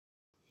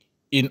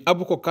In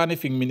Abuko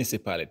Kanifing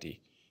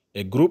municipality,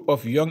 a group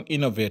of young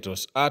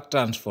innovators are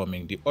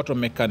transforming the auto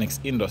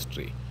mechanics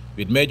industry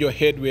with major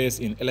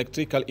headways in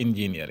electrical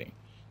engineering,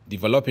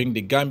 developing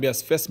the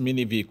Gambia's first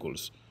mini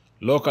vehicles,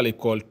 locally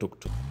called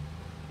tuk-tuk.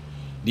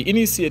 The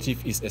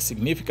initiative is a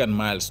significant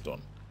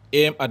milestone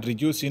aimed at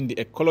reducing the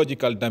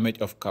ecological damage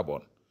of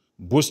carbon,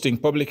 boosting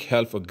public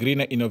health for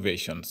greener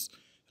innovations,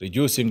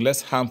 reducing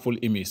less harmful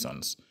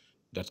emissions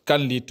that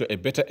can lead to a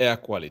better air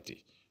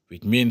quality,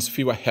 which means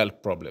fewer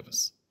health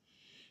problems.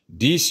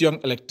 These young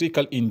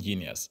electrical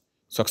engineers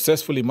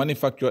successfully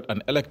manufactured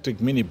an electric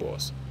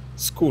minibus,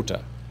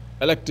 scooter,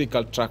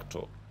 electrical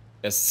tractor,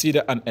 a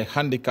seeder and a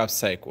handicap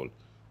cycle,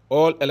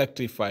 all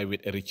electrified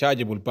with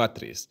rechargeable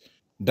batteries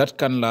that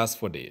can last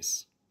for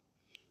days.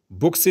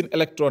 Buxin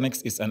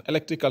Electronics is an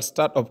electrical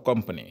startup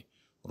company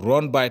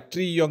run by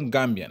 3 young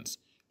Gambians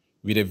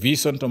with a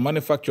vision to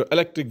manufacture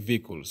electric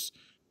vehicles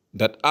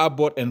that are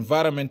both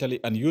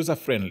environmentally and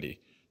user-friendly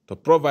to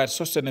provide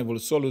sustainable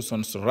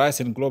solutions to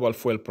rising global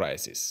fuel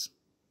prices.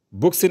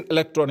 Buxin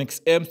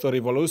Electronics aims to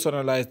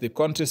revolutionize the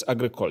country's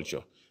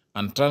agriculture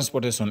and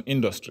transportation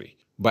industry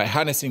by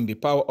harnessing the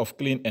power of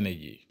clean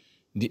energy.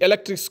 The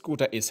electric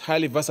scooter is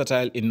highly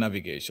versatile in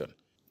navigation,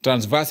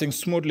 traversing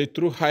smoothly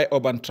through high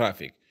urban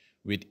traffic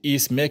with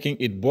ease, making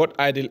it both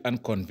ideal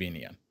and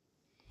convenient.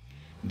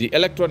 The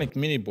electronic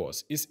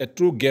minibus is a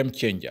true game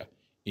changer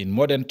in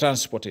modern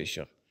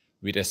transportation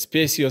with a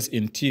spacious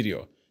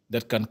interior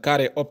that can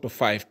carry up to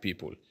 5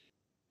 people.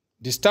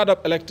 The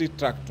startup electric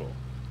tractor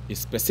is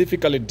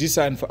specifically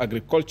designed for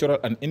agricultural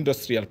and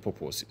industrial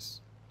purposes.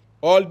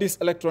 All these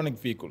electronic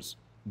vehicles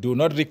do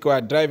not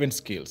require driving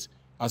skills,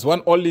 as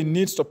one only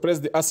needs to press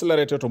the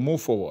accelerator to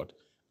move forward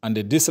and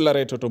the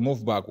decelerator to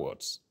move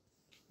backwards.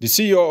 The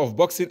CEO of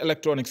Buxin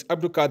Electronics,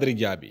 Abdul Qadir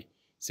Jabi,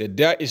 said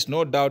there is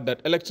no doubt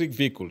that electric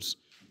vehicles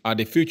are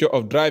the future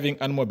of driving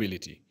and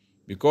mobility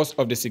because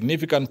of the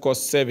significant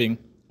cost saving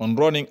on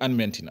running and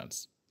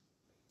maintenance.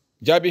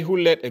 Jabi, who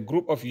led a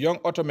group of young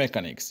auto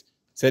mechanics,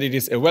 said it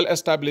is a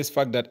well-established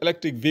fact that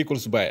electric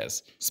vehicles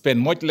buyers spend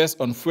much less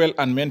on fuel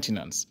and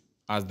maintenance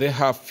as they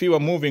have fewer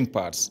moving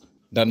parts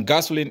than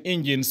gasoline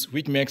engines,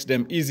 which makes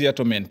them easier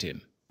to maintain.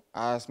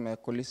 As my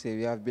colleagues say,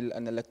 we have built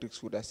an electric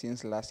scooter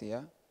since last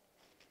year.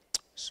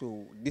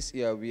 So this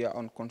year we are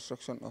on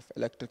construction of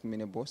electric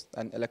minibus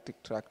and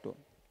electric tractor.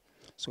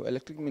 So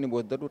electric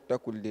minibus that will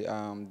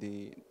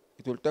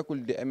tackle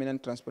the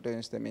eminent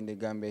transportation system in the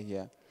Gambia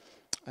here,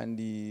 and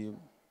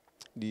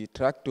the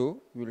tractor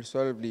will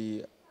solve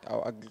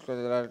our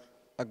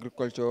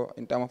agriculture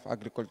in terms of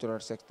agricultural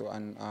sector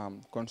and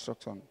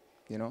construction,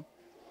 you know.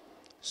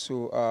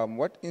 So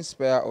what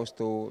inspired us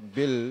to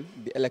build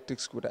the electric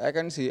scooter? I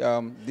can see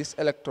this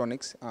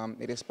electronics,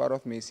 it is part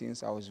of me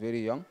since I was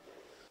very young.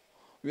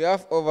 We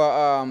have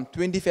over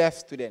 25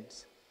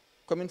 students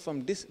coming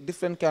from this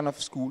different kind of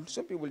school.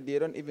 Some people, they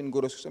don't even go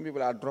to school. Some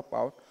people are drop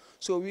out.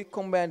 So we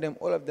combine them,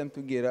 all of them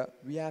together.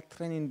 We are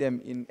training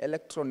them in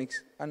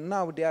electronics, and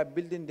now they are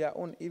building their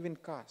own even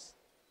cars.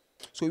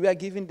 So we are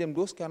giving them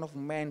those kind of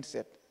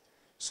mindset.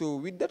 So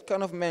with that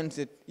kind of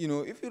mindset, you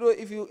know,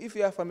 if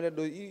you are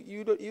familiar,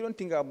 you don't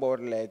think about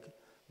like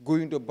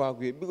going the back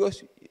way,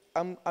 because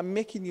I'm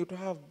making you to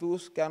have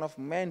those kind of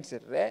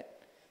mindset, right?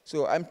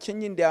 So I'm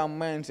changing their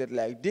mindset,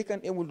 like they can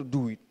able to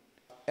do it.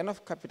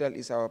 Enough capital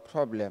is our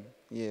problem,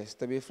 yes,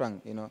 to be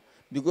frank, you know,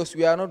 because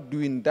we are not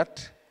doing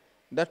that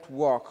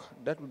work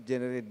that would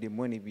generate the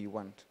money we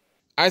want.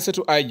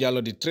 Aissatou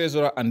Jallo, the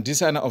treasurer and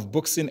designer of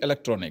Buxin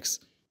Electronics,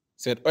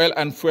 said oil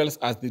and fuels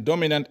as the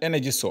dominant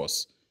energy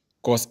source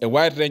cause a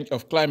wide range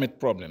of climate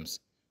problems,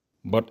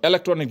 but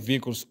electronic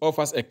vehicles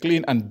offers a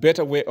clean and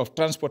better way of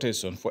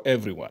transportation for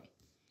everyone.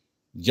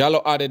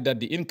 Jallo added that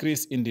the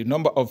increase in the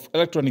number of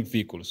electronic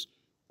vehicles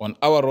on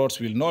our roads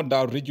will no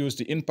doubt reduce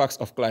the impacts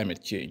of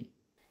climate change.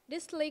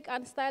 This sleek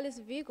and stylish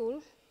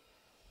vehicle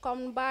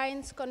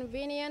combines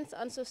convenience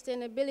and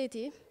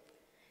sustainability.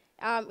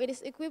 It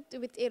is equipped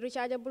with a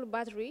rechargeable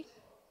battery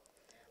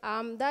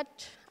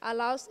that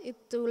allows it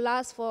to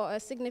last for a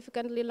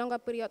significantly longer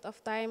period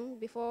of time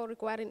before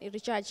requiring a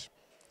recharge.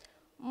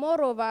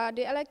 Moreover,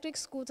 the electric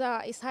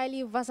scooter is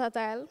highly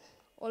versatile,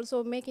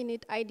 also making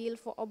it ideal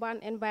for urban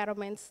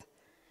environments.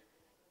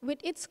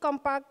 With its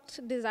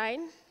compact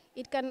design,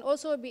 it can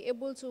also be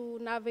able to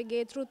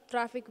navigate through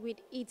traffic with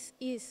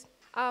ease.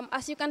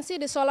 As you can see,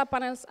 the solar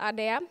panels are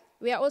there.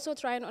 We are also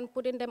trying on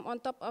putting them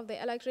on top of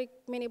the electric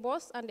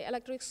minibus and the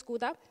electric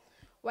scooter,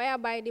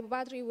 whereby the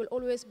battery will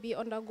always be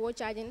on the go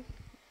charging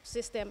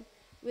system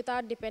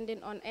without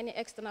depending on any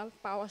external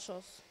power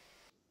source.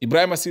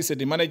 Ibrahim Asise,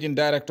 the managing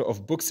director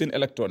of Buxin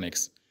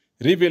Electronics,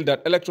 revealed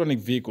that electronic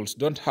vehicles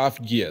don't have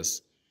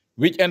gears,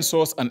 which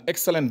ensures an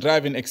excellent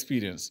driving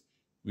experience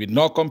with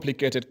no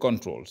complicated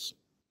controls.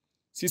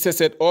 Sise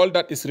said all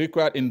that is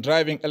required in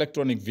driving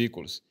electronic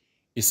vehicles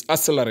is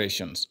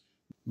accelerations,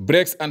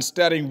 brakes and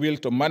steering wheel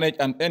to manage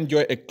and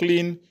enjoy a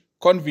clean,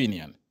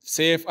 convenient,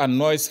 safe and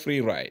noise-free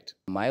ride.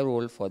 My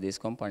role for this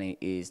company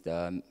is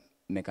the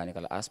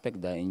mechanical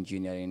aspect, the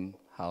engineering,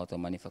 how to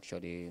manufacture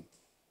the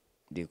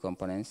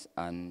components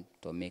and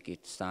to make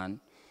it stand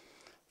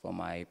for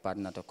my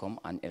partner to come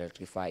and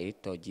electrify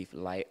it, to give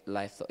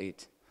life to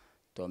it,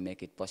 to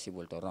make it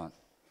possible to run.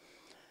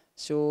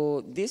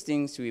 So these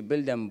things, we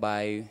build them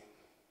by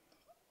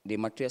the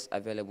materials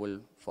available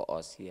for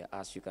us here.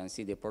 As you can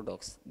see, the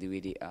products, the way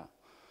they are.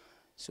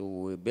 So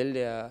we build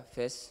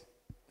first,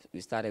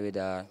 we started with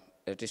an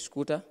electric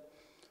scooter,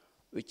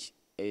 which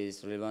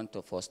is relevant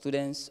for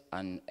students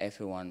and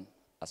everyone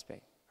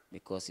aspect.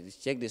 Because if you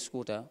check the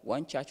scooter,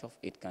 one charge of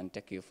it can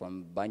take you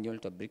from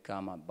Banjul to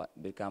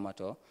Brikama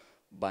to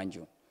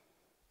Banjul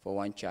for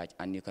one charge,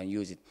 and you can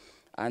use it.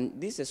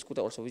 And this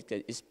scooter also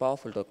is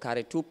powerful to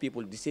carry two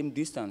people, the same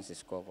distance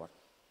is covered.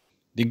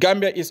 The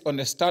Gambia is on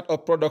a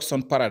startup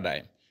production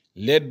paradigm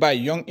led by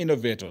young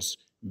innovators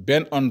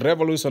bent on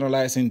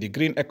revolutionizing the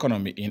green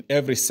economy in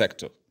every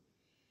sector.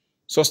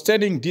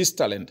 Sustaining this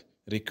talent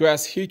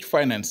requires huge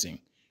financing,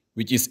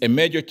 which is a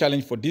major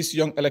challenge for these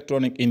young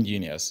electronic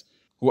engineers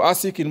who are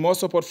seeking more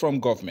support from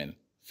government,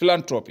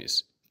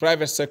 philanthropists,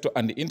 private sector,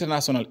 and the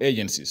international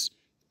agencies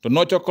to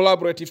nurture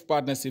collaborative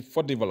partnership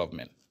for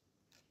development.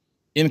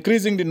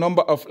 Increasing the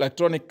number of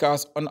electronic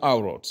cars on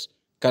our roads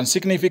can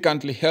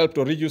significantly help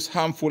to reduce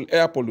harmful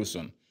air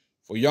pollution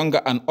for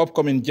younger and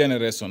upcoming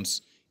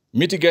generations,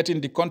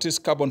 mitigating the country's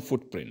carbon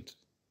footprint.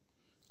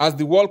 As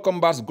the world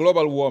combats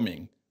global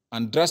warming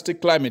and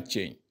drastic climate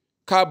change,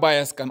 car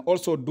buyers can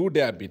also do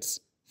their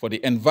bits for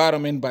the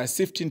environment by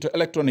shifting to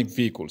electronic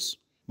vehicles,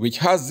 which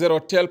has zero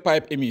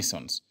tailpipe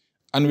emissions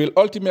and will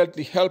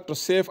ultimately help to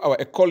save our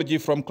ecology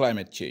from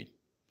climate change.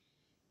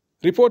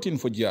 Reporting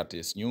for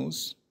GRTS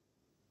News,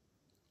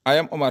 I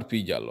am Omar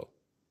P. Jallo.